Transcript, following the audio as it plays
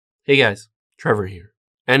Hey guys, Trevor here.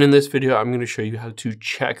 And in this video, I'm going to show you how to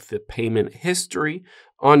check the payment history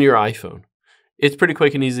on your iPhone. It's pretty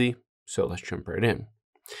quick and easy, so let's jump right in.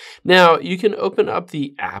 Now, you can open up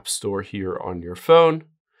the App Store here on your phone,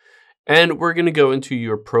 and we're going to go into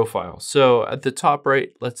your profile. So at the top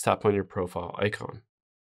right, let's tap on your profile icon.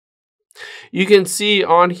 You can see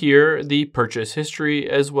on here the purchase history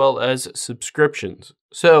as well as subscriptions.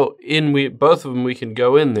 So both of them, we can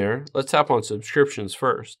go in there. Let's tap on subscriptions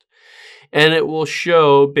first. And it will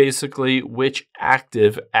show basically which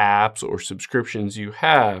active apps or subscriptions you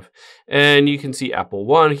have. And you can see Apple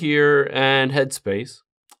One here and Headspace.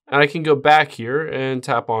 And I can go back here and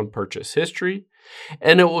tap on purchase history.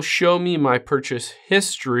 And it will show me my purchase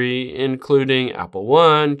history, including Apple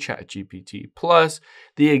One, ChatGPT Plus,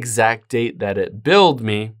 the exact date that it billed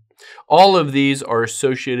me. All of these are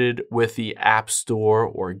associated with the App Store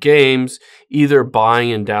or games, either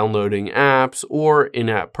buying and downloading apps or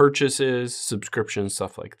in-app purchases, subscriptions,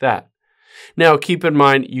 stuff like that. Now, keep in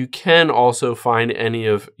mind, you can also find any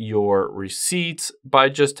of your receipts by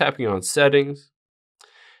just tapping on Settings,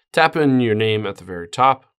 tap in your name at the very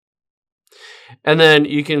top, and then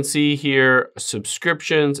you can see here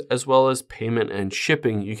subscriptions as well as payment and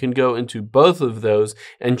shipping. You can go into both of those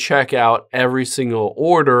and check out every single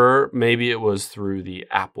order. Maybe it was through the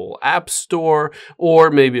Apple App Store, or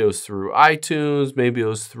maybe it was through iTunes, maybe it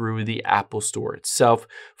was through the Apple Store itself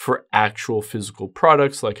for actual physical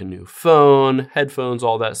products like a new phone, headphones,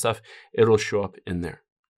 all that stuff. It'll show up in there.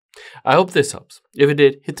 I hope this helps. If it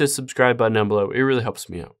did, hit the subscribe button down below. It really helps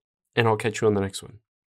me out. And I'll catch you on the next one.